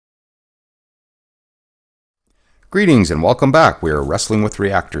Greetings and welcome back. We are wrestling with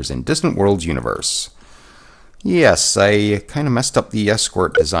reactors in Distant Worlds universe. Yes, I kind of messed up the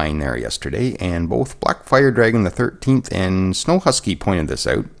escort design there yesterday, and both Black Fire Dragon the 13th and Snow Husky pointed this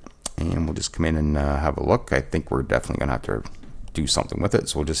out. And we'll just come in and have a look. I think we're definitely going to have to do something with it,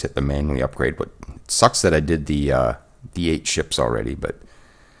 so we'll just hit the manually upgrade. But it sucks that I did the 8 ships already, but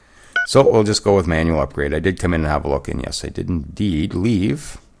so we'll just go with manual upgrade. I did come in and have a look, and yes, I did indeed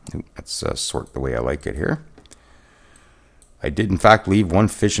leave. Let's sort the way I like it here. I did in fact leave one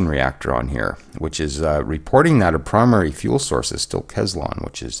fission reactor on here, which is reporting that a primary fuel source is still Kevlar,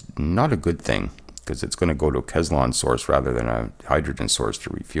 which is not a good thing, because it's going to go to a Kevlar source rather than a hydrogen source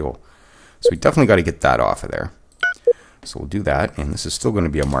to refuel. So we definitely got to get that off of there. So we'll do that, and this is still going to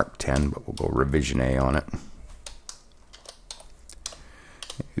be a Mark 10, but we'll go revision A on it.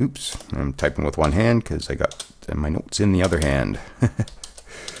 Oops, I'm typing with one hand because I got my notes in the other hand.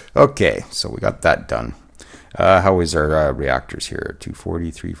 Okay, so we got that done. How is our reactors here?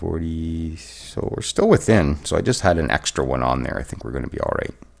 240, 340, so we're still within. So I just had an extra one on there. I think we're going to be all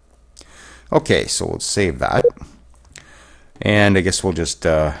right. Okay, so we'll save that. And I guess we'll just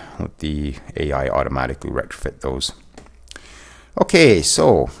let the AI automatically retrofit those. Okay,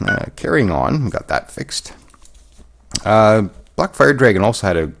 so carrying on, we got that fixed. Black Fire Dragon also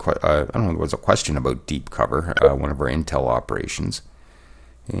had I don't know, there was a question about deep cover, one of our intel operations.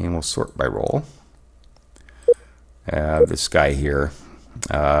 And we'll sort by role. This guy here.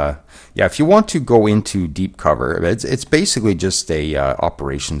 Yeah, if you want to go into deep cover, it's basically just a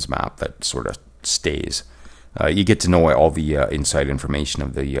operations map that sort of stays. You get to know all the inside information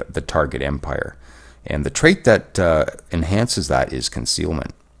of the target empire. And the trait that enhances that is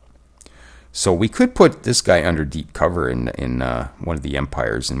concealment. So we could put this guy under deep cover in one of the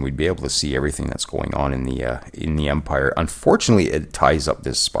empires, and we'd be able to see everything that's going on in the empire. Unfortunately, it ties up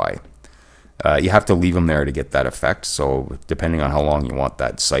this spy. You have to leave him there to get that effect. So depending on how long you want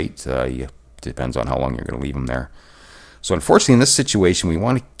that site, depends on how long you're going to leave him there. So unfortunately, in this situation, we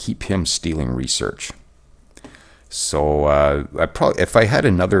want to keep him stealing research. So if I had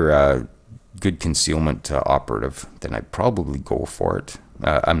another good concealment operative, then I'd probably go for it.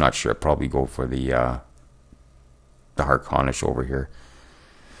 I'm not sure. I'd probably go for the Harkonish over here.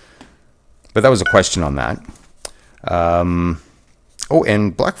 But that was a question on that. Oh,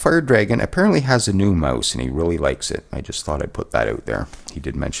 and Black Fire Dragon apparently has a new mouse, and he really likes it. I just thought I'd put that out there. He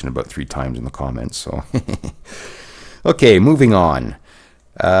did mention about 3 times in the comments. So, okay, moving on.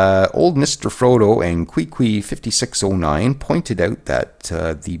 Old Mr. Frodo and Ep052 pointed out that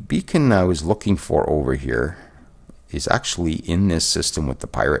the beacon I was looking for over here is actually in this system with the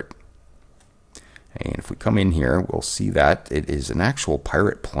pirate. And if we come in here, we'll see that it is an actual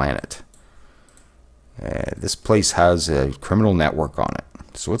pirate planet. This place has a criminal network on it.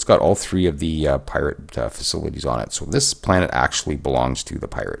 So it's got all 3 of the pirate facilities on it. So this planet actually belongs to the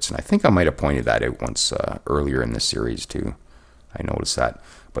pirates. And I think I might have pointed that out once earlier in this series too. I noticed that.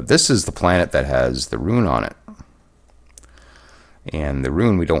 But this is the planet that has the rune on it. And the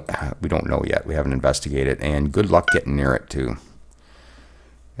rune we don't know yet. We haven't investigated. And good luck getting near it too.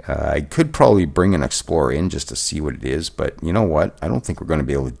 I could probably bring an explorer in just to see what it is, but you know what? I don't think we're going to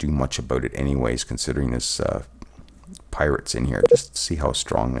be able to do much about it anyways, considering this pirates in here. Just to see how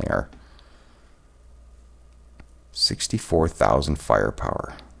strong they are. 64,000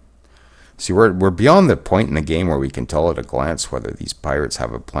 firepower. See, we're beyond the point in the game where we can tell at a glance whether these pirates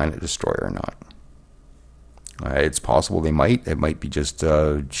have a planet destroyer or not. It's possible they might. It might be just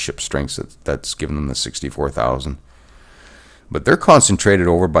ship strengths that's given them the 64,000. But they're concentrated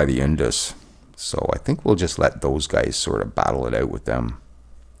over by the Indus. So I think we'll just let those guys sort of battle it out with them.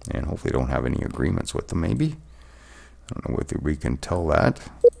 And hopefully don't have any agreements with them, maybe. I don't know whether we can tell that.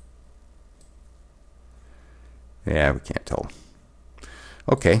 Yeah, we can't tell.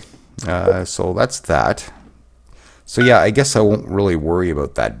 Okay, so that's that. So yeah, I guess I won't really worry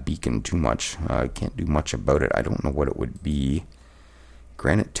about that beacon too much. I can't do much about it. I don't know what it would be.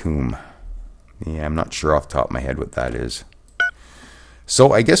 Granite Tomb. Yeah, I'm not sure off the top of my head what that is.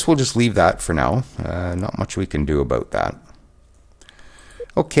 So I guess we'll just leave that for now. Not much we can do about that.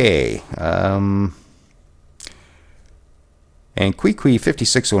 Okay. And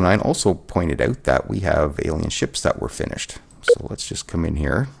Ep052 also pointed out that we have alien ships that were finished. So let's just come in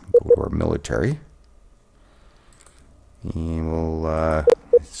here, go to our military. And we'll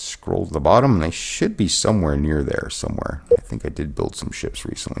scroll to the bottom. They should be somewhere near there, somewhere. I think I did build some ships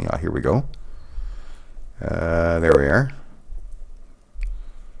recently. Ah, here we go. There we are.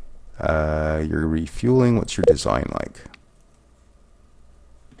 You're refueling. What's your design like?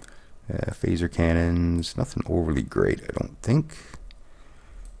 Phaser cannons. Nothing overly great, I don't think.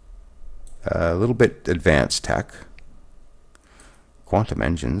 A little bit advanced tech. Quantum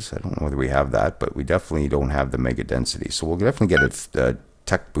engines, I don't know whether we have that, but we definitely don't have the mega density. So we'll definitely get a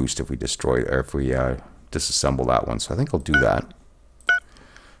tech boost if we destroy, or if we disassemble that one. So I think I'll do that.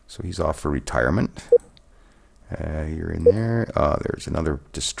 So he's off for retirement. You're in there. There's another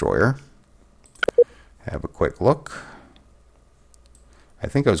destroyer. Have a quick look. I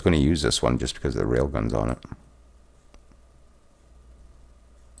think I was going to use this one just because of the railguns on it.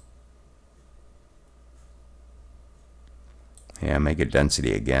 Yeah, mega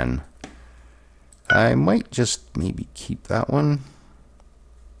density again. I might just maybe keep that one.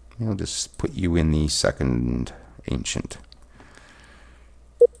 I'll just put you in the second ancient.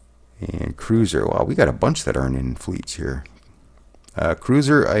 And cruiser, wow, we got a bunch that aren't in fleets here.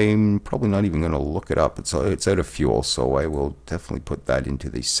 Cruiser, I'm probably not even going to look it up. It's out of fuel, so I will definitely put that into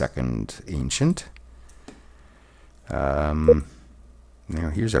the second ancient. Now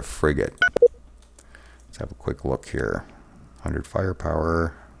here's our frigate. Let's have a quick look here. 100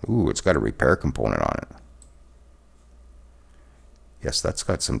 firepower. Ooh, it's got a repair component on it. Yes, that's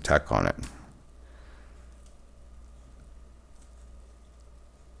got some tech on it.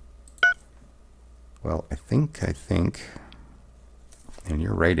 Well, I think, and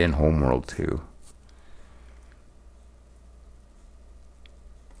you're right in homeworld too.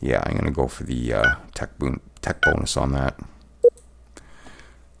 Yeah, I'm gonna go for the tech bonus on that.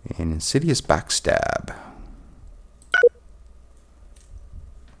 And insidious backstab.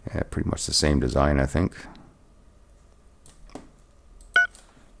 Yeah, pretty much the same design, I think.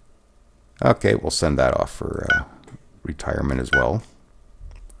 Okay, we'll send that off for retirement as well.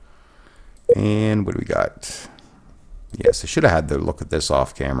 And what do we got? Yes, I should have had to look at this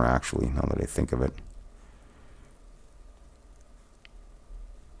off camera, actually, now that I think of it.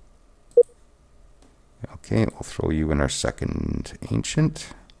 Okay, we'll throw you in our second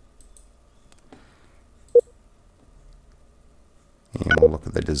ancient. And we'll look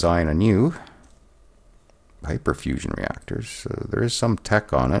at the design on you. Hyperfusion reactors. So there is some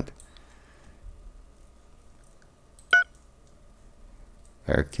tech on it.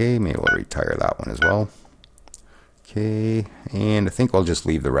 Okay, maybe we'll retire that one as well. Okay, and I think I'll just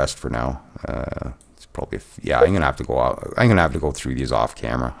leave the rest for now. It's probably, yeah, I'm gonna have to go out. I'm gonna have to go through these off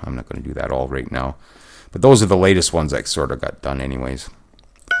camera. I'm not gonna do that all right now. But those are the latest ones I sort of got done anyways.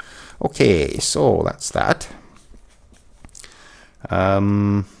 Okay, so that's that.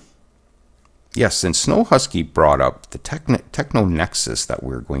 Yes, and Snow Husky brought up the Techno Nexus that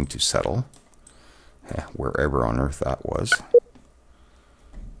we're going to settle, wherever on Earth that was.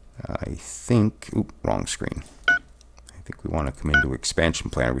 I think, oop, wrong screen. I think we want to come into Expansion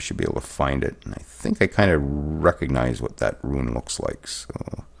Planner. We should be able to find it. And I think I kind of recognize what that rune looks like.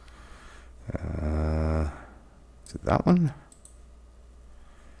 So, is it that one?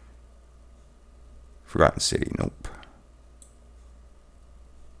 Forgotten City, nope.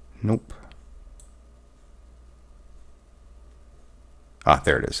 Nope. Ah,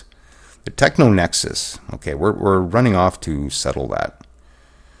 there it is. The Techno Nexus. Okay, we're running off to settle that.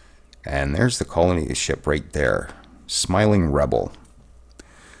 And there's the colony ship right there. Smiling Rebel.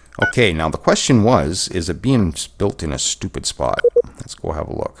 Okay, now the question was, is it being built in a stupid spot? Let's go have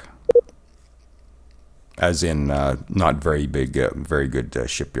a look. As in, not very big, very good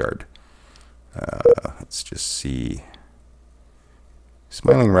shipyard. Let's just see.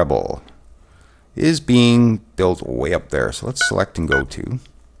 Smiling Rebel is being built way up there. So let's select and go to.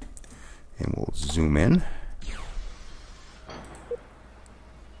 And we'll zoom in.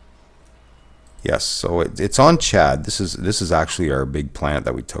 Yes, so it's on Chad. This is actually our big planet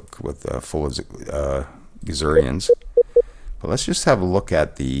that we took with full of Gizureans. But let's just have a look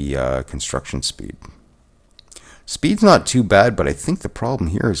at the construction speed. Speed's not too bad, but I think the problem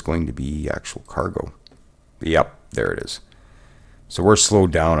here is going to be actual cargo. Yep, there it is. So we're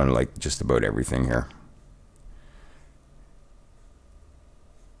slowed down on like just about everything here.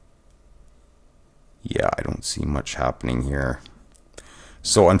 Yeah, I don't see much happening here.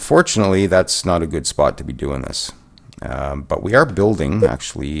 So unfortunately, that's not a good spot to be doing this. But we are building,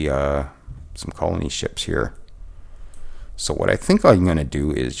 actually, some colony ships here. So what I think I'm going to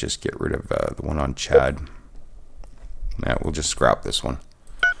do is just get rid of the one on Chad. Yeah, we'll just scrap this one.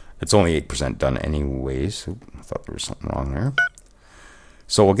 It's only 8% done anyways. Oop, I thought there was something wrong there.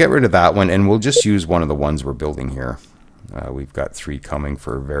 So we'll get rid of that one, and we'll just use one of the ones we're building here. We've got 3 coming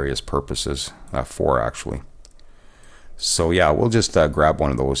for various purposes. 4, actually. So yeah, we'll just grab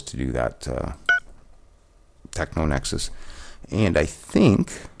one of those to do that Techno Nexus. And I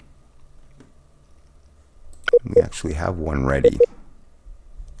think we actually have one ready.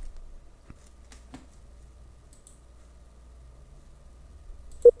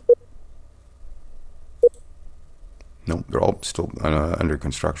 Nope, they're all still under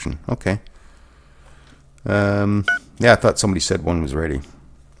construction. Okay. Yeah, I thought somebody said one was ready.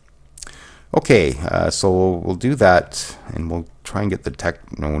 Okay, so we'll do that, and we'll try and get the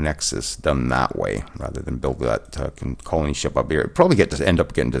Techno Nexus done that way, rather than build that colony ship up here. It'll probably end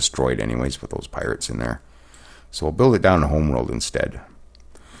up getting destroyed anyways with those pirates in there. So we'll build it down in Homeworld instead.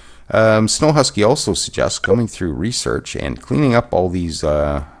 Snow Husky also suggests going through research and cleaning up all these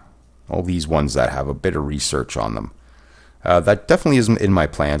ones that have a bit of research on them. That definitely isn't in my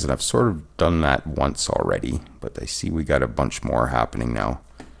plans, and I've sort of done that once already, but I see we got a bunch more happening now.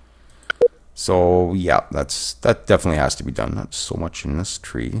 So yeah, that definitely has to be done. Not so much in this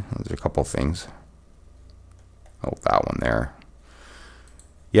tree. There's a couple things. Oh, that one there.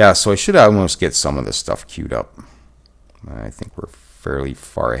 Yeah, so I should almost get some of this stuff queued up. I think we're fairly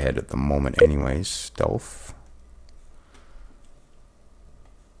far ahead at the moment anyways. Stealth.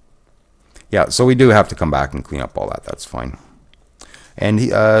 Yeah, so we do have to come back and clean up all that. That's fine. And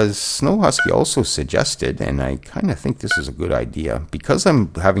Snow Husky also suggested, and I kind of think this is a good idea, because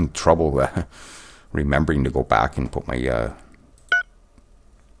I'm having trouble remembering to go back and put my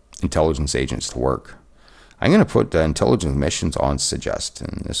intelligence agents to work. I'm going to put intelligence missions on suggest,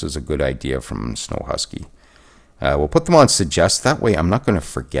 and this is a good idea from Snow Husky. We'll put them on suggest. That way I'm not going to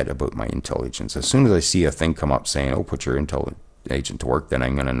forget about my intelligence. As soon as I see a thing come up saying, oh, put your intel agent to work, then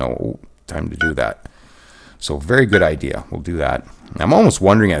I'm going to know, oh, time to do that. So very good idea. We'll do that. I'm almost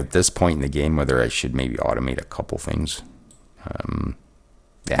wondering at this point in the game whether I should maybe automate a couple things.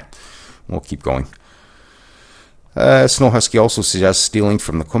 Yeah, we'll keep going. Snow Husky also suggests stealing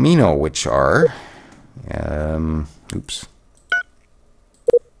from the Comino, which are...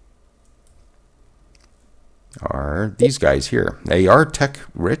 are these guys here. They are tech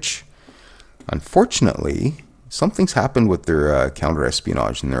rich. Unfortunately, something's happened with their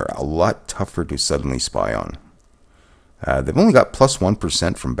counter-espionage, and they're a lot tougher to suddenly spy on. They've only got plus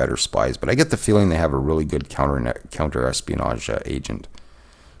 1% from better spies, but I get the feeling they have a really good counter-espionage agent.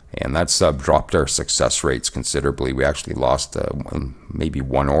 And that's dropped our success rates considerably. We actually lost maybe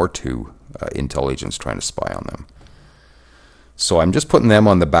 1 or 2 intel agents trying to spy on them. So I'm just putting them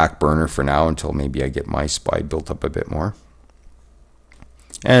on the back burner for now until maybe I get my spy built up a bit more.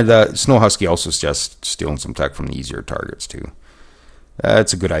 And Snow Husky also suggests stealing some tech from the easier targets too.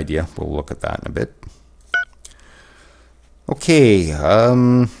 It's a good idea. We'll look at that in a bit. Okay,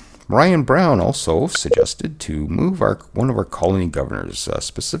 Ryan Brown also suggested to move one of our colony governors,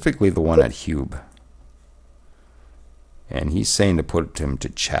 specifically the one at Hube. And he's saying to put him to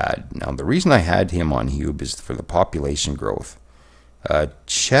Chad. Now, the reason I had him on Hube is for the population growth.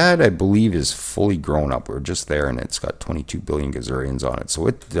 Chad, I believe, is fully grown up. We're just there, and it's got 22 billion Gizureans on it. So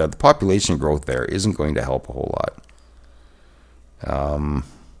the population growth there isn't going to help a whole lot.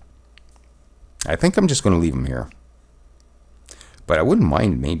 I think I'm just going to leave him here. But I wouldn't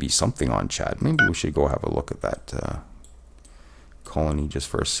mind maybe something on Chad. Maybe we should go have a look at that colony just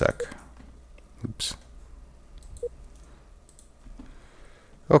for a sec. Oops.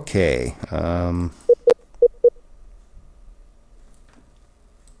 Okay.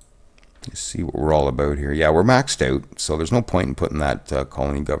 Let's see what we're all about here. Yeah, we're maxed out, so there's no point in putting that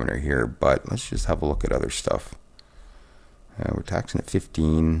colony governor here, but let's just have a look at other stuff. We're taxing at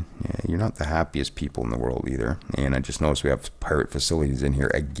 15. Yeah, you're not the happiest people in the world either. And I just noticed we have pirate facilities in here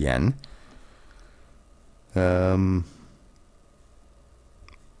again. Yeah,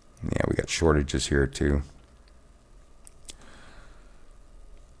 we got shortages here too.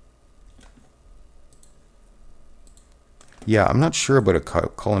 Yeah, I'm not sure about a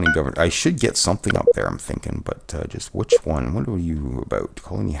colony governor. I should get something up there, I'm thinking, but just which one? What are you about?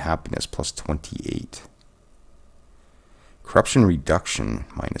 Colony happiness plus 28. Corruption reduction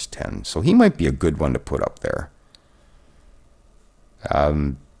minus 10. So he might be a good one to put up there.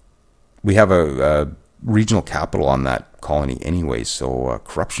 We have a regional capital on that colony anyway, so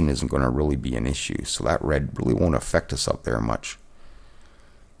corruption isn't going to really be an issue. So that red really won't affect us up there much.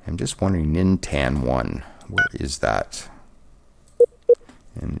 I'm just wondering, Nintan 1, where is that?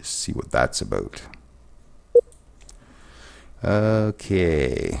 And just see what that's about.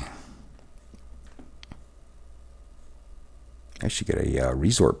 Okay. I should get a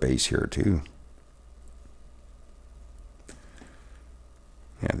resort base here too.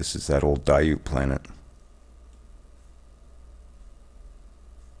 Yeah, this is that old Daiute planet.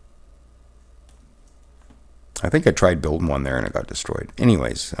 I think I tried building one there and it got destroyed.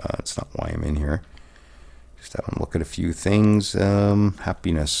 Anyways, that's not why I'm in here. Just have a look at a few things.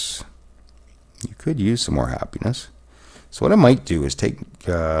 Happiness. You could use some more happiness. So what I might do is take,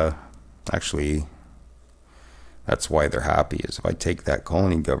 actually, that's why they're happy, is if I take that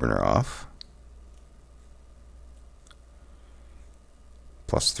colony governor off,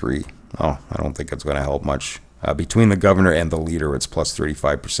 +3. Oh, I don't think it's going to help much. Between the governor and the leader, it's plus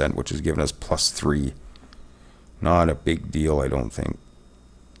 35%, which is giving us +3. Not a big deal, I don't think.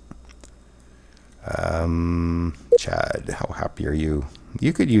 Chad, how happy are you?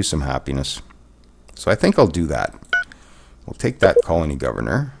 You could use some happiness. So I think I'll do that. We'll take that colony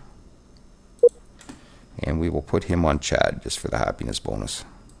governor, and we will put him on Chad just for the happiness bonus.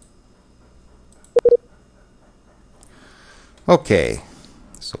 Okay,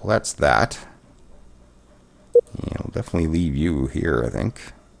 so that's that. Yeah, we'll definitely leave you here, I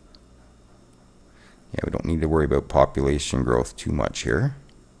think. Yeah, we don't need to worry about population growth too much here.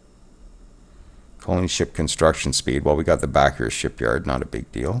 Colony ship construction speed. Well, we got the back here shipyard, not a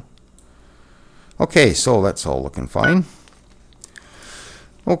big deal. Okay, so that's all looking fine.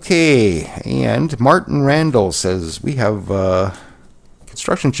 Okay, and Martin Randall says we have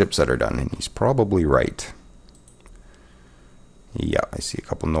construction ships that are done, and he's probably right. Yeah, I see a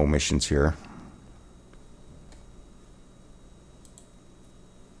couple no missions here.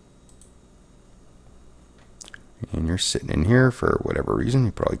 And you're sitting in here for whatever reason.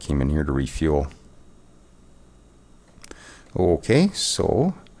 You probably came in here to refuel. Okay,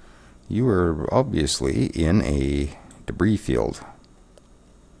 so you are obviously in a debris field.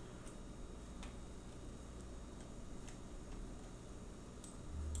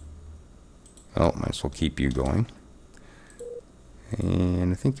 Well, might as well keep you going.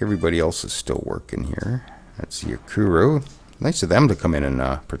 And I think everybody else is still working here. That's Yakuro. Nice of them to come in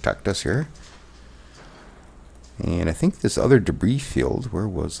and protect us here. And I think this other debris field, where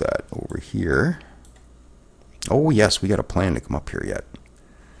was that? Over here. Oh yes, we got a plan to come up here yet.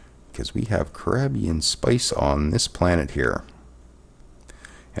 Because we have Caribbean spice on this planet here.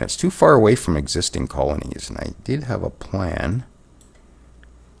 And it's too far away from existing colonies. And I did have a plan.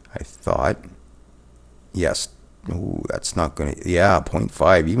 I thought. Yes. Oh, that's not going to... Yeah,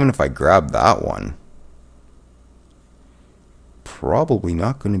 0.5. Even if I grab that one. Probably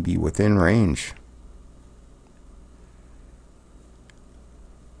not going to be within range.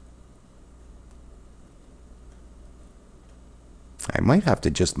 I might have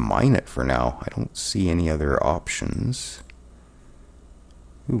to just mine it for now. I don't see any other options.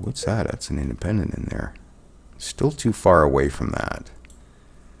 Ooh, what's that? That's an independent in there. Still too far away from that.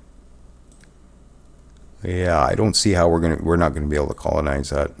 Yeah, I don't see how we're not gonna be able to colonize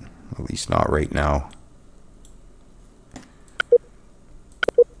that. At least not right now.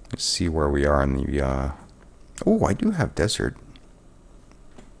 Let's see where we are in the oh, I do have desert.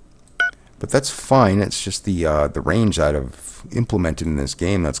 But that's fine. It's just the range that I've implemented in this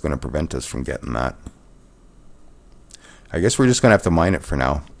game that's going to prevent us from getting that. I guess we're just going to have to mine it for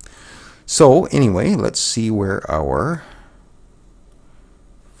now. So anyway, let's see where our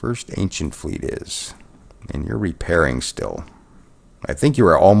first ancient fleet is. And you're repairing still. I think you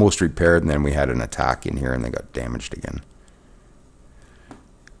were almost repaired, and then we had an attack in here and they got damaged again.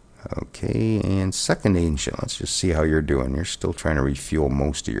 Okay, and second ancient. Let's just see how you're doing. You're still trying to refuel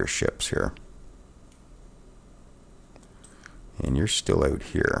most of your ships here. And you're still out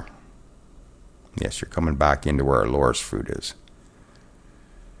here. Yes, you're coming back into where our Loris fruit is.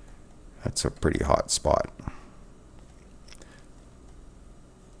 That's a pretty hot spot.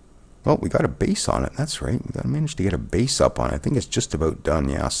 Well, we got a base on it. That's right. We got to manage to get a base up on it. I think it's just about done.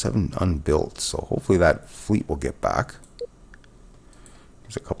 Yeah, 7 unbuilt. So hopefully that fleet will get back.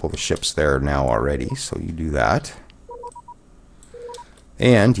 There's a couple of the ships there now already. So you do that.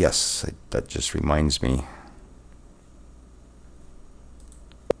 And yes, that just reminds me.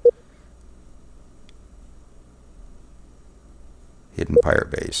 Hidden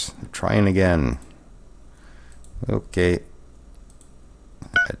pirate base. They're trying again. Okay.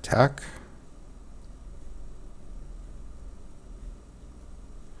 Attack.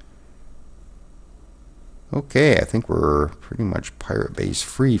 Okay, I think we're pretty much pirate base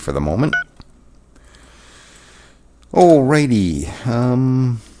free for the moment. Alrighty.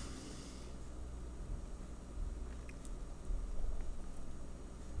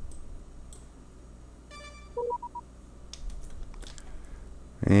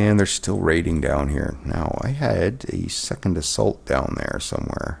 And they're still raiding down here. Now, I had a second assault down there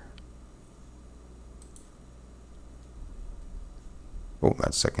somewhere. Oh,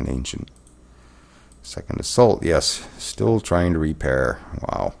 that's second ancient. Second assault, yes. Still trying to repair.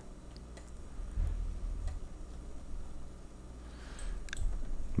 Wow.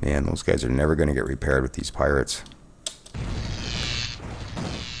 Man, those guys are never going to get repaired with these pirates.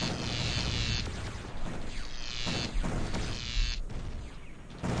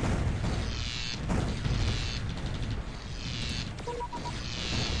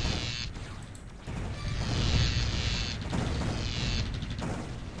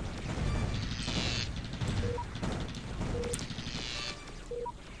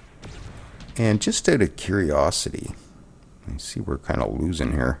 And just out of curiosity, I see we're kind of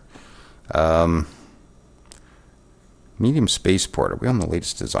losing here. Medium spaceport. Are we on the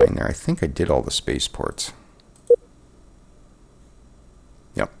latest design there? I think I did all the spaceports.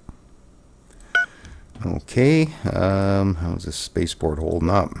 Yep. Okay. How's this spaceport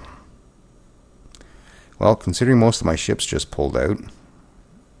holding up? Well, considering most of my ships just pulled out,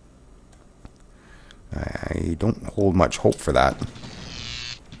 I don't hold much hope for that.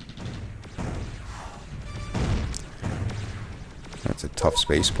 That's a tough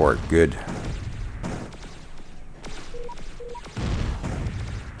spaceport. Good.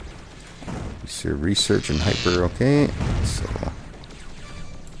 Research and hyper. Okay. So.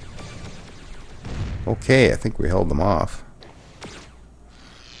 Okay, I think we held them off.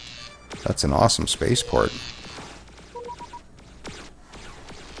 That's an awesome spaceport.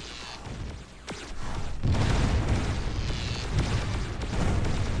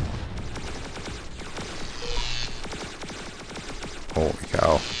 Holy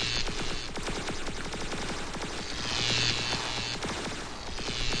cow.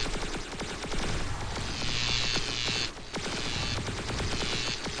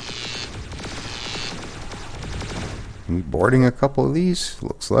 We boarding a couple of these?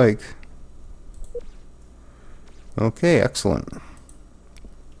 Looks like. Okay, excellent.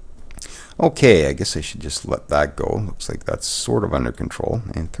 Okay, I guess I should just let that go. Looks like that's sort of under control.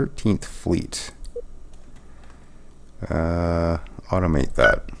 And 13th Fleet. Automate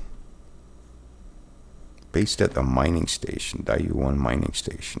that. Based at the mining station, Dayu 1 mining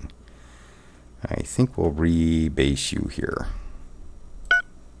station. I think we'll rebase you here.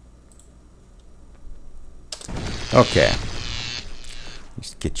 Okay.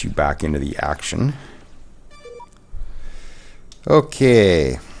 Just get you back into the action.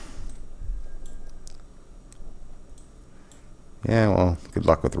 Okay. Yeah, well, good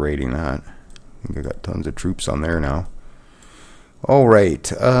luck with raiding that. I think I got tons of troops on there now.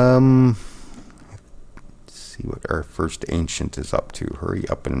 Alright, let's see what our first ancient is up to. Hurry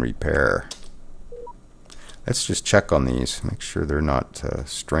up and repair. Let's just check on these. Make sure they're not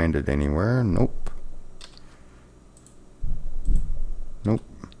stranded anywhere. Nope. Nope.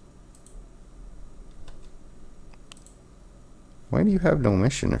 Why do you have no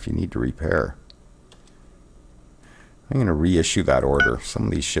mission if you need to repair? I'm going to reissue that order. Some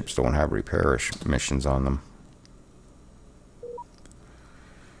of these ships don't have repair missions on them.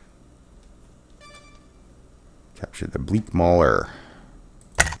 Capture the Bleak Mauler.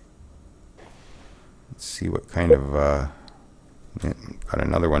 Let's see what kind of... yeah, got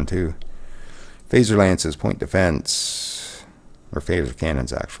another one too. Phaser lances, point defense. Or phaser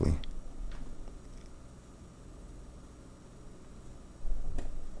cannons, actually.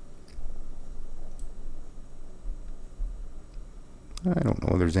 I don't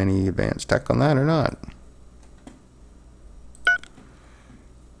know if there's any advanced tech on that or not.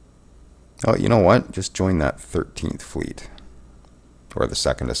 Oh, you know what? Just join that 13th Fleet. Or the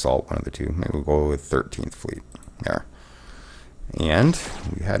 2nd Assault, one of the two. Maybe we'll go with 13th Fleet. There. And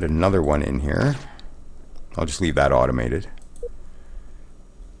we had another one in here. I'll just leave that automated.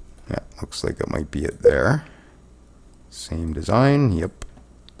 Yeah, looks like it might be it there. Same design, yep.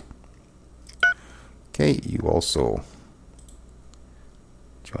 Okay, you also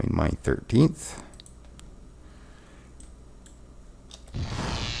join my 13th.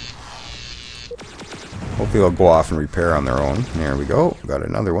 Hopefully they'll go off and repair on their own. There we go, got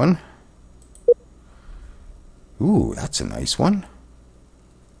another one. Ooh, that's a nice one.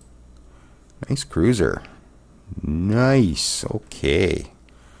 Nice cruiser. Nice, okay.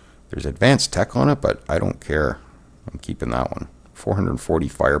 There's advanced tech on it, but I don't care. I'm keeping that one. 440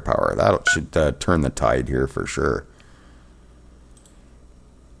 firepower. That should turn the tide here for sure.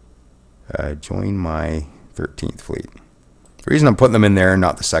 Join my 13th Fleet. The reason I'm putting them in there and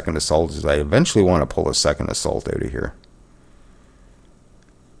not the 2nd Assault is I eventually want to pull a 2nd Assault out of here.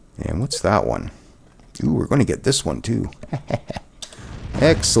 And what's that one? Ooh, we're going to get this one too.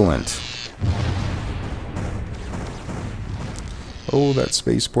 Excellent. Oh, that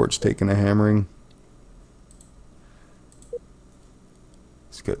spaceport's taking a hammering.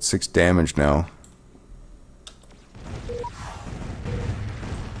 It's got 6 damage now.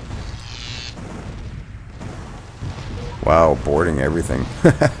 Wow, boarding everything.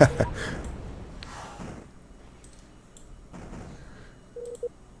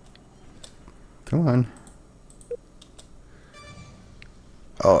 Come on.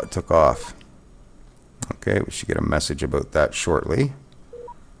 Oh, it took off. Okay, we should get a message about that shortly.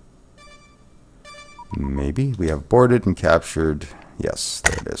 Maybe. We have boarded and captured. Yes,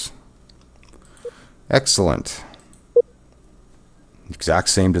 there it is. Excellent. Exact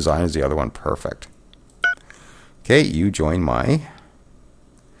same design as the other one. Perfect. Okay, you join my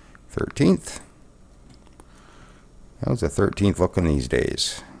 13th. How's the 13th looking these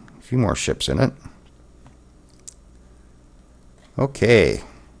days? A few more ships in it. Okay.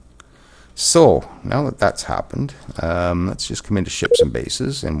 So, now that that's happened, let's just come into ships and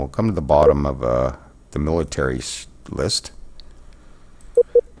bases, and we'll come to the bottom of the military list.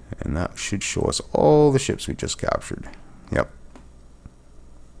 And that should show us all the ships we just captured. Yep.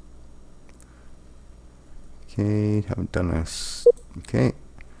 Okay, haven't done this. Okay.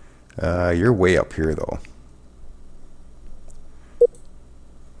 You're way up here, though.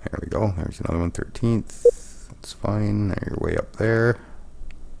 There we go. There's another one, 13th. That's fine. You're way up there.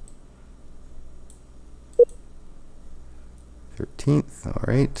 13th,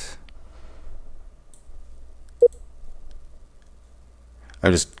 alright.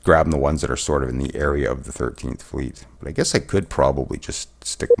 I'm just grabbing the ones that are sort of in the area of the 13th fleet. But I guess I could probably just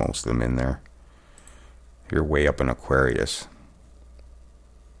stick most of them in there. You're way up in Aquarius.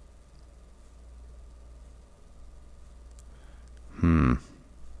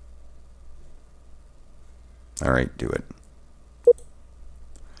 Alright, do it.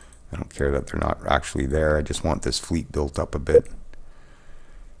 I don't care that they're not actually there. I just want this fleet built up a bit.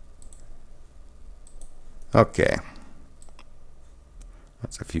 Okay.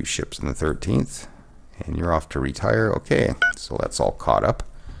 That's a few ships in the 13th. And you're off to retire. Okay, so that's all caught up.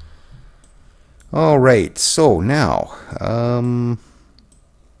 Alright, so now,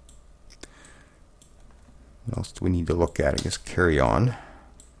 what else do we need to look at? I guess carry on.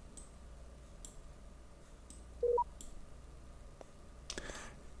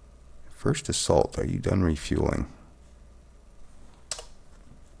 First assault, are you done refueling?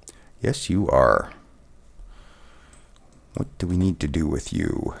 Yes, you are. What do we need to do with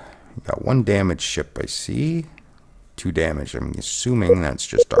you? You got one damaged ship, I see. 2 damage. I'm assuming that's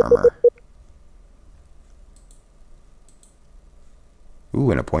just armor.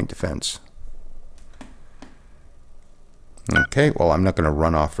 Ooh, and a point defense. Okay, well, I'm not going to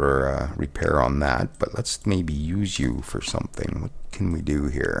run off or repair on that, but let's maybe use you for something. What can we do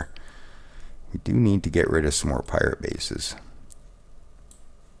here? We do need to get rid of some more pirate bases.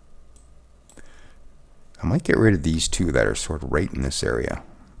 I might get rid of these two that are sort of right in this area.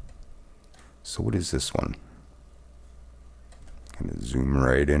 So what is this one? Kind of zoom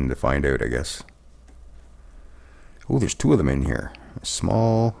right in to find out, I guess. Oh, there's 2 of them in here. A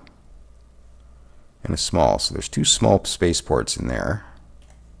small and a small. So there's 2 small spaceports in there.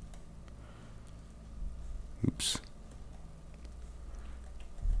 Oops.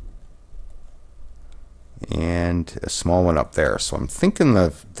 And a small one up there. So I'm thinking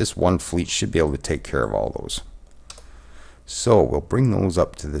this one fleet should be able to take care of all those. So we'll bring those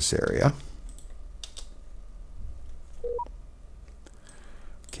up to this area.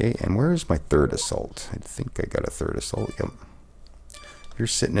 Okay, and where is my 3rd assault? I think I got a 3rd assault. Yep. You're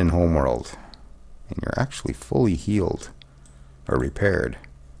sitting in Homeworld, and you're actually fully healed or repaired.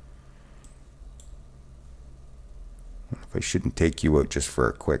 I wonder if I shouldn't take you out just for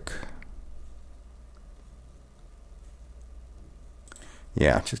a quick.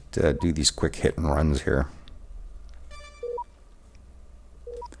 Yeah, just do these quick hit and runs here.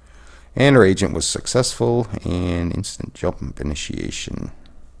 And our agent was successful, and instant jump initiation.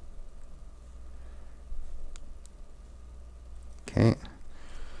 Okay.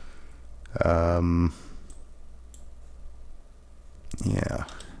 Yeah.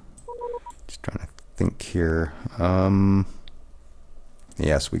 Just trying to think here.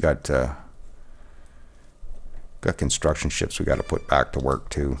 Yes, we got construction ships we got to put back to work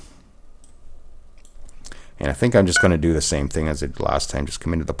too. And I think I'm just going to do the same thing as I did last time. Just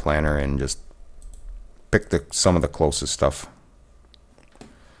come into the planner and just pick some of the closest stuff.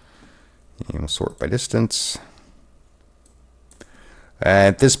 And we'll sort by distance.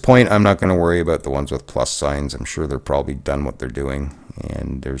 At this point, I'm not going to worry about the ones with plus signs. I'm sure they're probably done what they're doing.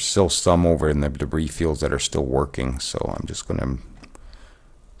 And there's still some over in the debris fields that are still working. So I'm just going to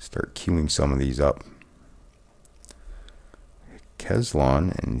start queuing some of these up.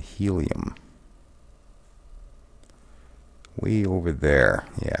 Kevlar and helium. Way over there.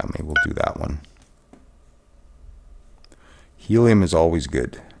 Yeah, maybe we'll do that one. Helium is always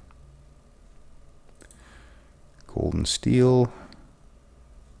good. Gold and steel.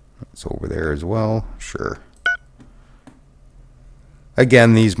 It's over there as well. Sure.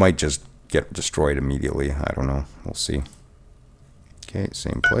 Again, these might just get destroyed immediately. I don't know. We'll see. Okay,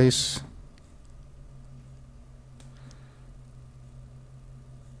 same place.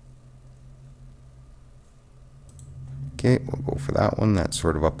 Okay, we'll go for that one. That's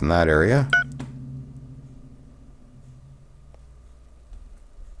sort of up in that area.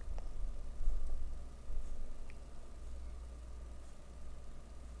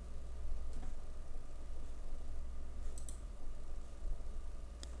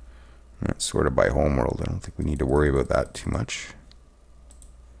 That's sort of by homeworld. I don't think we need to worry about that too much.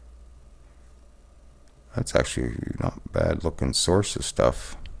 That's actually not bad looking source of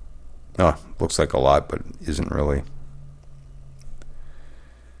stuff. Oh, looks like a lot, but isn't really.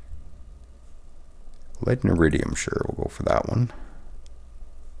 Lead and iridium, sure, we'll go for that one.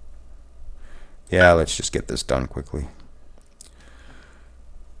 Yeah, let's just get this done quickly.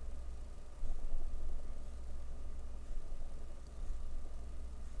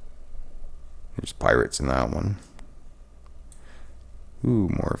 There's pirates in that one. Ooh,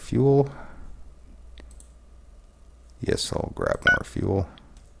 more fuel. Yes, I'll grab more fuel.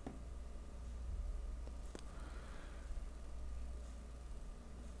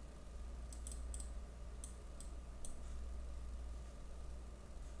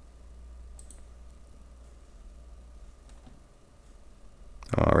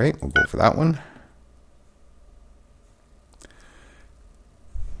 All right, we'll go for that one.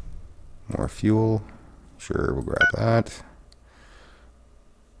 More fuel. Sure, we'll grab that.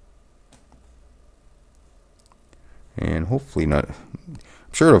 And hopefully not. I'm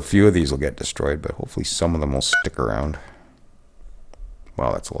sure a few of these will get destroyed, but hopefully some of them will stick around.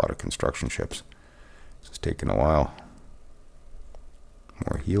 Wow, that's a lot of construction ships. This is taking a while.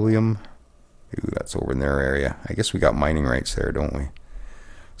 More helium. Ooh, that's over in their area. I guess we got mining rights there, don't we?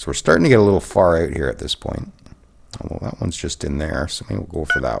 So we're starting to get a little far out here at this point. Although that one's just in there, so maybe we'll go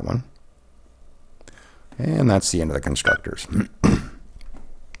for that one. And that's the end of the constructors.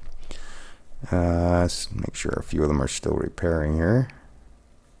 Let's make sure a few of them are still repairing here.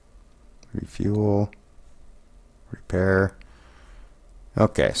 Refuel. Repair.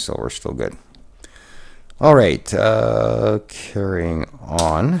 Okay, so we're still good. All right, carrying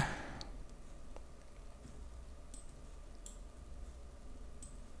on.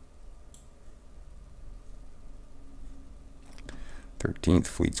 th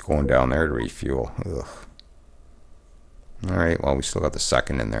Fleet's going down there to refuel. Ugh. All right, well, we still got the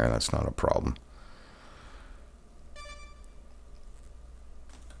second in there. That's not a problem.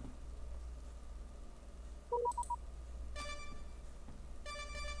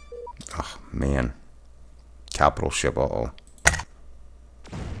 Oh, man. Capital ship, uh-oh.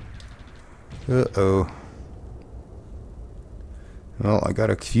 Uh-oh. Well, I got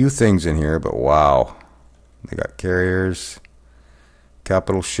a few things in here, but wow. They got carriers,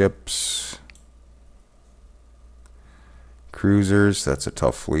 capital ships, cruisers. That's a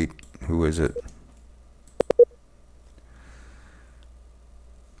tough fleet. Who is it?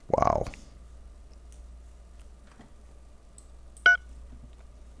 Wow.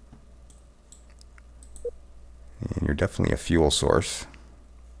 And you're definitely a fuel source.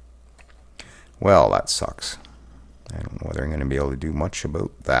 Well, that sucks. I don't know whether I'm going to be able to do much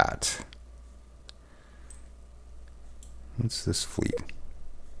about that. What's this fleet?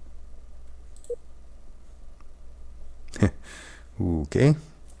 Okay.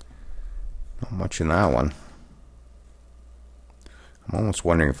 Not much in that one. I'm almost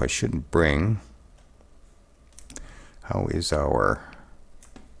wondering if I shouldn't bring... How is our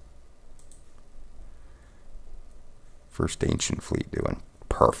First Ancient Fleet doing?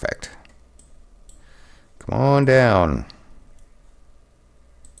 Perfect. Come on down.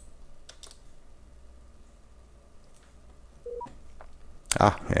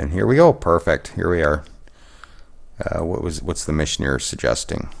 Ah, and here we go. Perfect. Here we are. What's the mission you're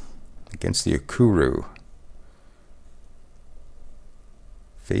suggesting? Against the Akuru.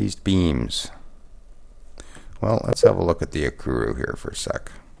 Phased beams. Well, let's have a look at the Akuru here for a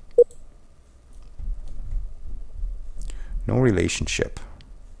sec. No relationship,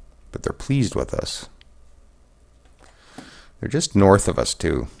 but they're pleased with us. They're just north of us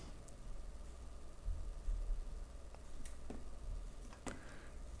too.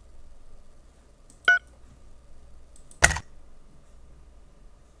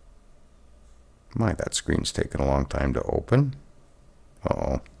 My, that screen's taking a long time to open.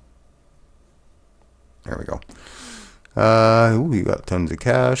 Uh-oh. There we go. Ooh, we got tons of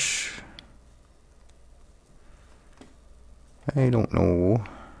cash. I don't know.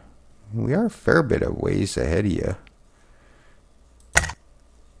 We are a fair bit of ways ahead of you.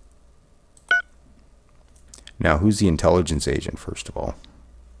 Now, who's the intelligence agent, first of all?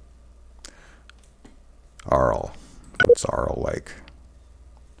 Arl. What's Arl like?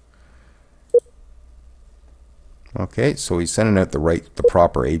 Okay, so he's sending out the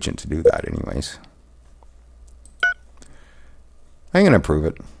proper agent to do that anyways. I'm going to approve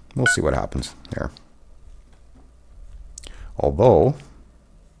it. We'll see what happens there. Although,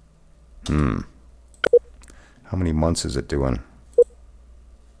 how many months is it doing?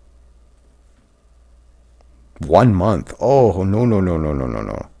 1 month. Oh,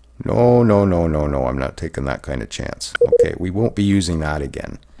 no. No, no, no, no, no. I'm not taking that kind of chance. Okay, we won't be using that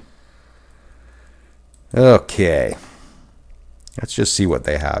again. Okay. Let's just see what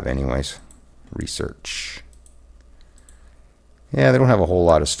they have anyways. Research. Yeah, they don't have a whole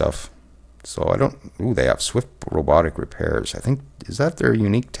lot of stuff. So I don't... Ooh, they have swift robotic repairs. I think... Is that their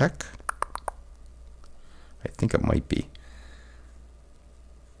unique tech? I think it might be.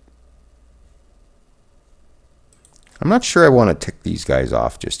 I'm not sure I want to tick these guys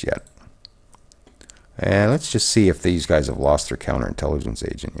off just yet. And let's just see if these guys have lost their counterintelligence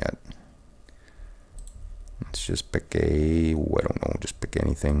agent yet. Let's just pick a... Oh, I don't know. Just pick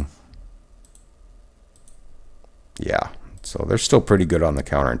anything. Yeah. So they're still pretty good on the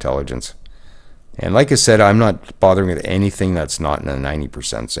counterintelligence. And like I said, I'm not bothering with anything that's not in the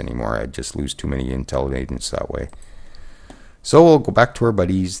 90% anymore. I just lose too many intel agents that way. So we'll go back to our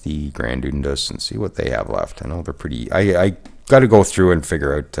buddies, the Grand Undas, and see what they have left. I know they're pretty... I got to go through and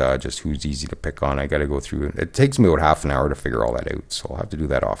figure out just who's easy to pick on. I got to go through... It takes me about half an hour to figure all that out, so I'll have to do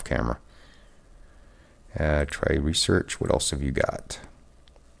that off camera. Try research. What else have you got?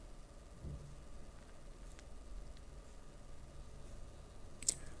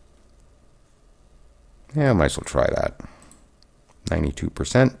 Yeah, I might as well try that.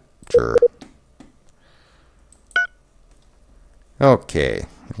 92%. Sure. Okay.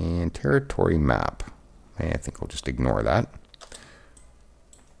 And territory map. I think I'll just ignore that.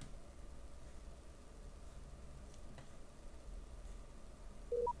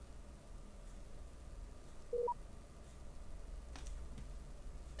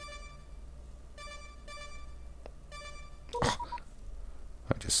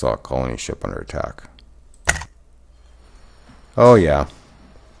 I just saw a colony ship under attack. Oh, yeah.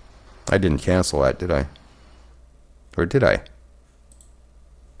 I didn't cancel that, did I? Or did I?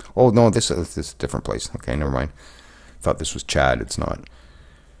 Oh, no, this is a different place. Okay, never mind. Thought this was Chad. It's not.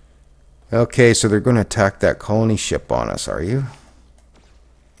 Okay, so they're going to attack that colony ship on us, are you?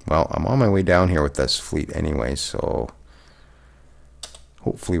 Well, I'm on my way down here with this fleet anyway, so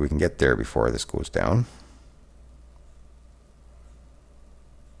hopefully we can get there before this goes down.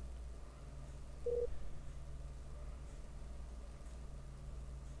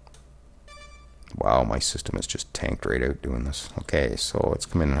 Wow, my system is just tanked right out doing this. Okay, so let's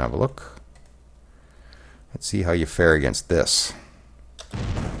come in and have a look. Let's see how you fare against this.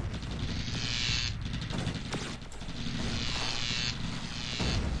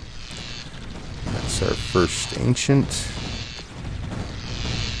 That's our first ancient.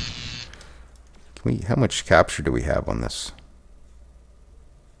 How much capture do we have on this?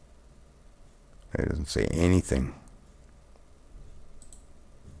 It doesn't say anything.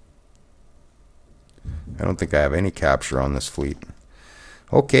 I don't think I have any capture on this fleet.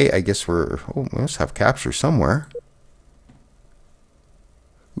 Okay, I guess we must have capture somewhere.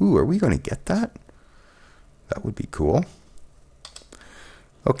 Ooh, are we going to get that? That would be cool.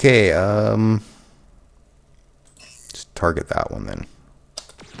 Okay, just target that one then.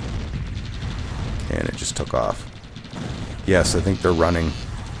 And it just took off. Yes, I think they're running.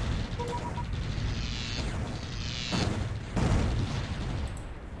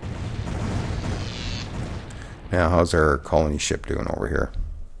 Now, how's our colony ship doing over here?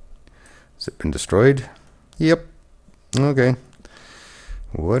 Has it been destroyed? Yep. Okay.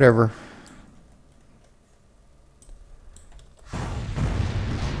 Whatever.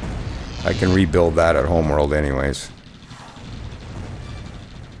 I can rebuild that at Homeworld anyways.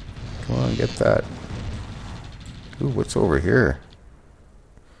 Come on, get that. Ooh, what's over here?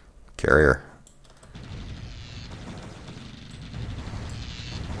 Carrier.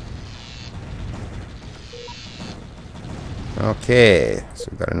 Okay, so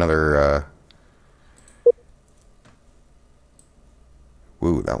we've got another,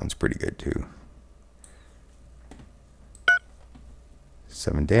 Woo, that one's pretty good too.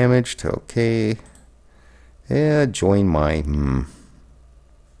 7 damaged, okay. Yeah, join my,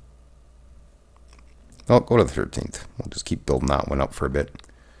 Oh, go to the 13th. We'll just keep building that one up for a bit.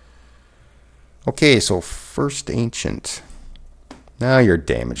 Okay, so first ancient. Now you're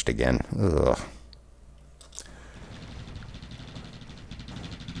damaged again. Ugh.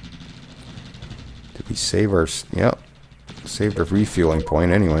 Did we save our... Yep. Saved our refueling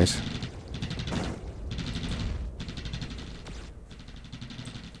point anyways.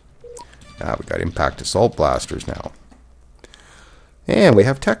 Ah, we got impact assault blasters now. And we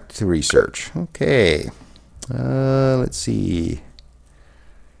have tech to research. Okay. Let's see.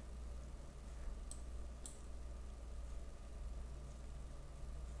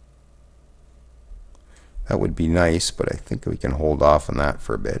 That would be nice, but I think we can hold off on that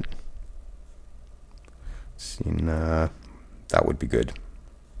for a bit. That would be good.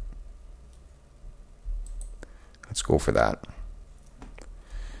 Let's go for that.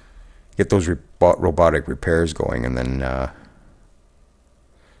 Get those robotic repairs going, and then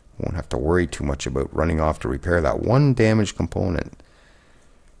won't have to worry too much about running off to repair that one damaged component.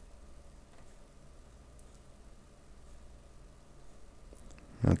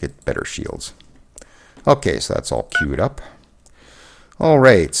 I'll get better shields. Okay, so that's all queued up.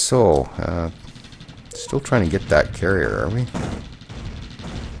 Alright, so still trying to get that carrier, are we?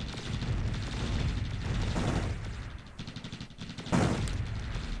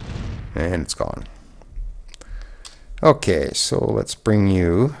 And it's gone. Okay, so let's bring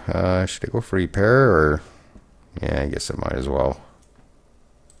you. Should I go for repair, or? Yeah, I guess I might as well.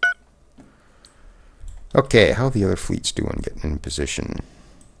 Okay, how are the other fleets doing getting in position?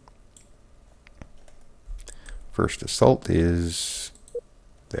 First assault is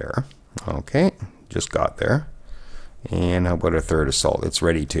there. Okay, just got there. And how about a third assault? It's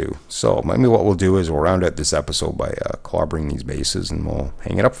ready too. So maybe what we'll do is we'll round out this episode by clobbering these bases, and we'll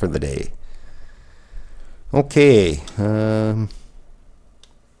hang it up for the day. Okay. Let's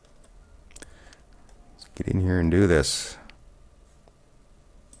get in here and do this.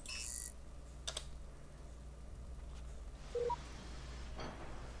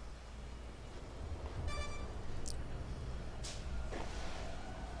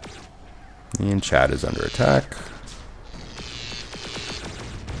 And Chad is under attack.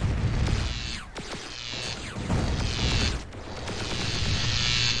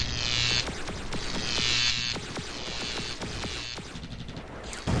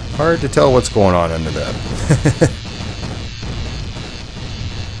 Hard to tell what's going on under that.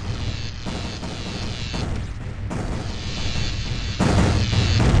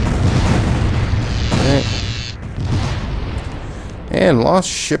 And lost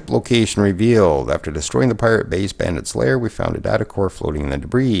ship location revealed. After destroying the pirate base bandit's lair, we found a data core floating in the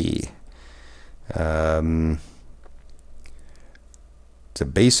debris. It's a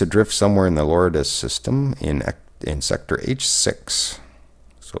base adrift somewhere in the Lourdes system in sector H6.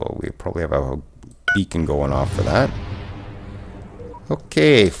 So we probably have a beacon going off for that.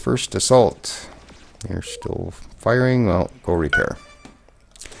 Okay, first assault. They're still firing. Well, go repair.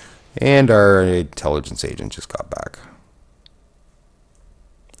 And our intelligence agent just got back.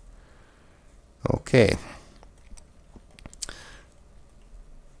 Okay.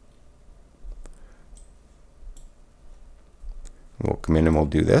 We'll come in and we'll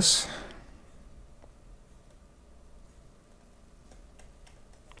do this.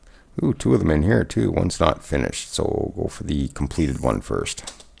 Ooh, two of them in here too. One's not finished, so we'll go for the completed one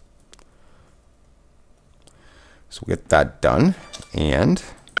first. So we'll get that done, and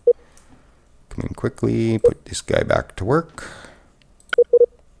come in quickly, put this guy back to work.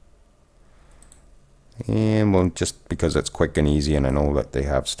 And we'll, just because it's quick and easy and I know that they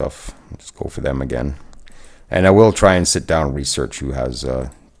have stuff, I'll just go for them again. And I will try and sit down and research who has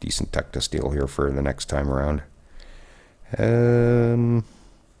decent tech to steal here for the next time around.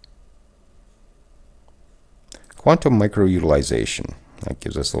 Quantum micro-utilization. That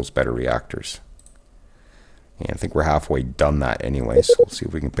gives us those better reactors. And I think we're halfway done that anyway, so we'll see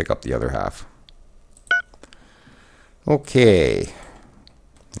if we can pick up the other half. Okay.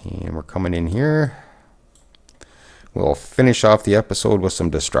 And we're coming in here. We'll finish off the episode with some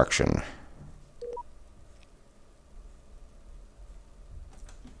destruction.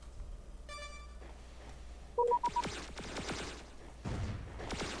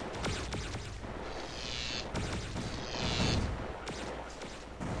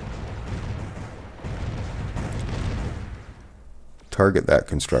 Target that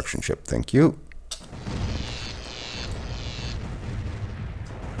construction ship, thank you.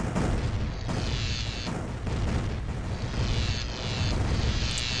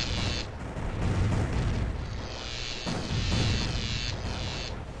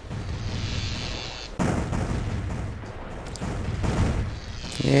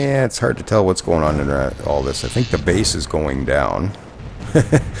 Yeah, it's hard to tell what's going on in all this. I think the base is going down. I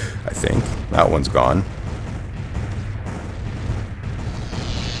think. That one's gone.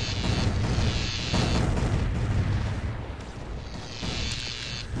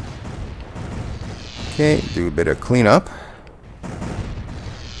 Okay, do a bit of cleanup. I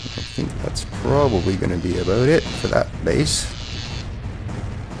think that's probably going to be about it for that base.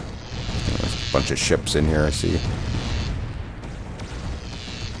 There's a bunch of ships in here, I see.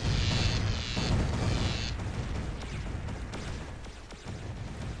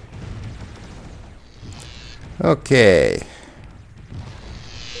 Okay.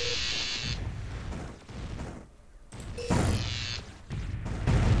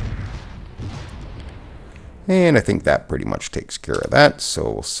 And I think that pretty much takes care of that.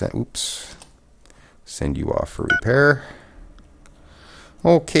 So we'll Send you off for repair.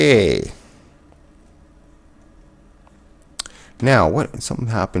 Okay. Now, what? Something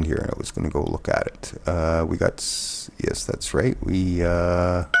happened here. I was going to go look at it. We got... Yes, that's right. We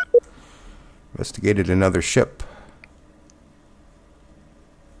investigated another ship.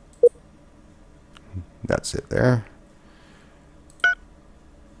 That's it there.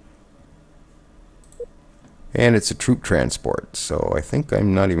 And it's a troop transport, so I think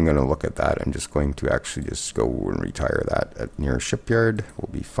I'm not even going to look at that. I'm just going to actually just go and retire that at near a shipyard. We'll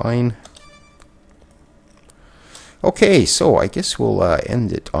be fine. Okay, so I guess we'll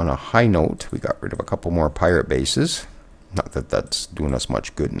end it on a high note. We got rid of a couple more pirate bases. Not that that's doing us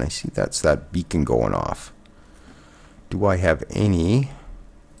much good, and I see that's that beacon going off. Do I have any...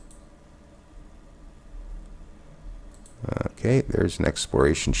 Okay, there's an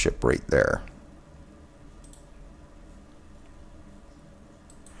exploration ship right there.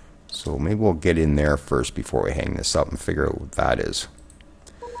 So maybe we'll get in there first before we hang this up and figure out what that is.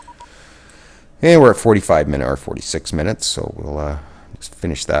 And we're at 45 minutes or 46 minutes, so we'll just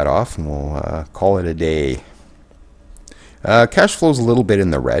finish that off and we'll call it a day. Cash flow's a little bit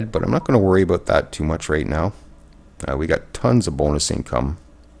in the red, but I'm not going to worry about that too much right now. We got tons of bonus income.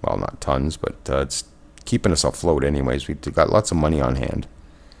 Well, not tons, but it's keeping us afloat anyways. We've got lots of money on hand.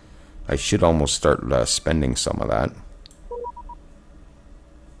 I should almost start spending some of that.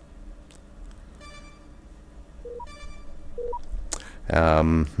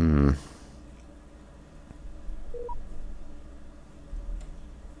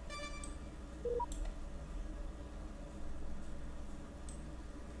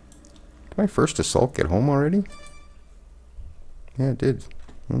 Did my first assault get home already? Yeah, it did.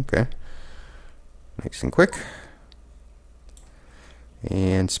 Okay. Nice and quick.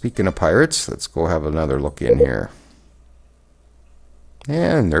 And speaking of pirates, let's go have another look in here.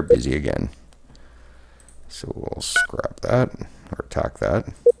 And they're busy again. So we'll scrap that, or attack that.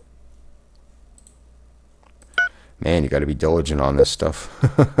 Man, you got to be diligent on this stuff.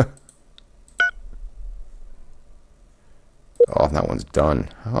 Oh, that one's done.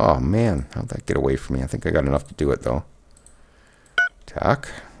 Oh, man. How'd that get away from me? I think I got enough to do it, though. Attack.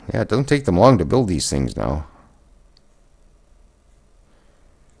 Yeah, it doesn't take them long to build these things now.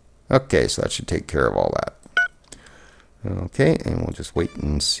 Okay, so that should take care of all that. Okay, and we'll just wait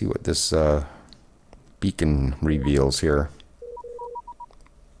and see what this beacon reveals here.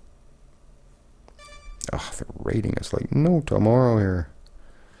 Oh, they're raiding us like no tomorrow here.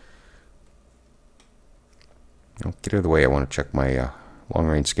 Oh, get out of the way. I want to check my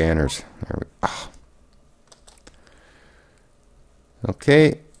long-range scanners. There we go. Oh.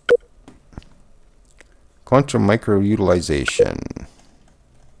 Okay. Quantum micro-utilization.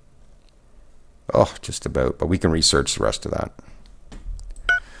 Oh, just about. But we can research the rest of that.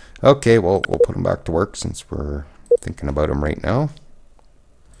 Okay, well, we'll put them back to work since we're thinking about them right now.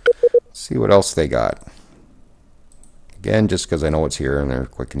 Let's see what else they got. Again, just because I know it's here and they're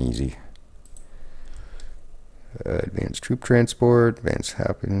quick and easy. Advanced troop transport, advanced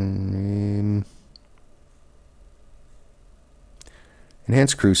happening.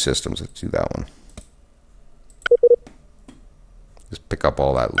 Enhanced crew systems, let's do that one. Just pick up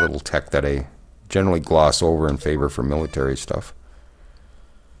all that little tech that I generally gloss over in favor for military stuff.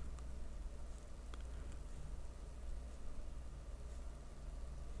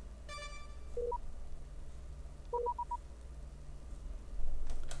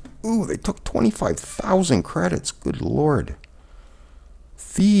 Ooh, they took 25,000 credits. Good lord.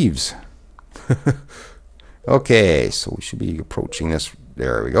 Thieves. Okay, so we should be approaching this.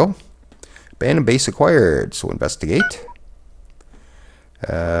 There we go. Abandoned base acquired. So investigate.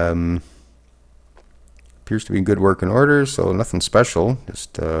 Appears to be in good working order, so nothing special.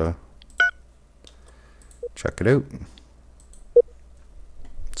 Just check it out.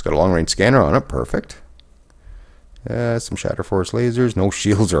 It's got a long range scanner on it. Perfect. Some Shatter Force lasers. No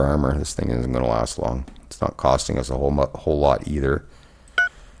shields or armor. This thing isn't going to last long. It's not costing us a whole lot either.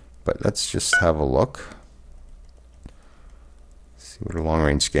 But let's just have a look. See what our long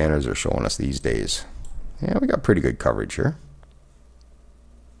range scanners are showing us these days. Yeah, we got pretty good coverage here.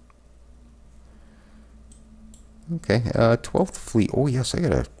 Okay, 12th Fleet. Oh yes,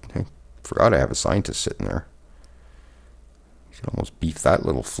 I forgot I have a scientist sitting there. Should almost beef that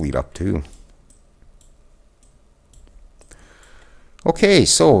little fleet up too. Okay,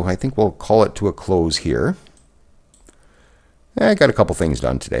 so I think we'll call it to a close here. I got a couple things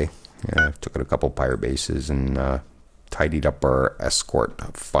done today. I took out a couple pirate bases and tidied up our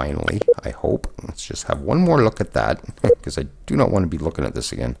escort finally, I hope. Let's just have one more look at that, because I do not want to be looking at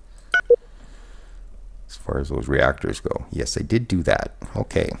this again. As far as those reactors go. Yes, I did do that.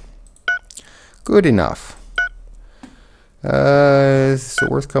 Okay. Good enough. Is it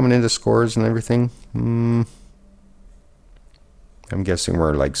worth coming into scores and everything? I'm guessing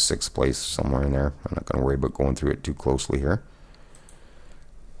we're like 6th place, somewhere in there. I'm not going to worry about going through it too closely here.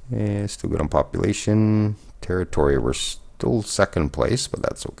 Still good on population. Territory, we're still 2nd place, but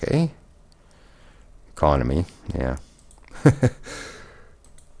that's okay. Economy, yeah.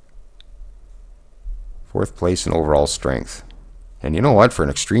 4th place in overall strength. And you know what? For an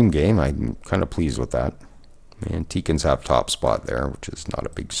extreme game, I'm kind of pleased with that. And Tikans have top spot there, which is not a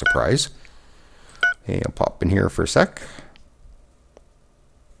big surprise. Hey, I'll pop in here for a sec.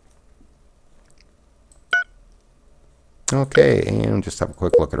 Okay, and just have a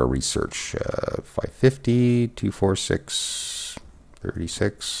quick look at our research. 550, 246,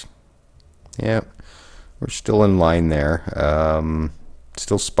 36. Yeah, we're still in line there.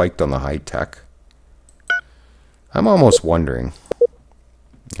 Still spiked on the high tech. I'm almost wondering,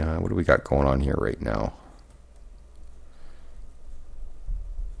 what do we got going on here right now?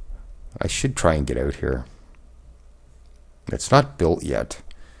 I should try and get out here. It's not built yet.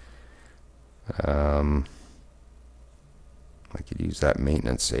 I could use that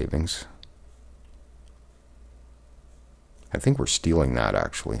maintenance savings. I think we're stealing that,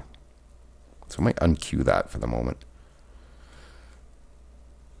 actually. So I might unqueue that for the moment.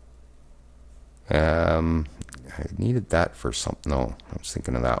 I needed that for something. No, I was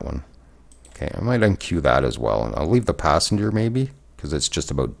thinking of that one. Okay, I might unqueue that as well. And I'll leave the passenger maybe, because it's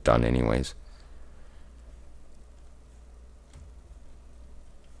just about done anyways.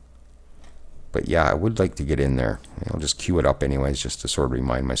 But yeah, I would like to get in there. I'll just queue it up anyways, just to sort of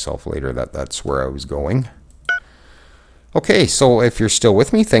remind myself later that that's where I was going. Okay, so if you're still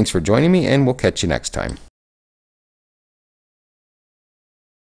with me, thanks for joining me, and we'll catch you next time.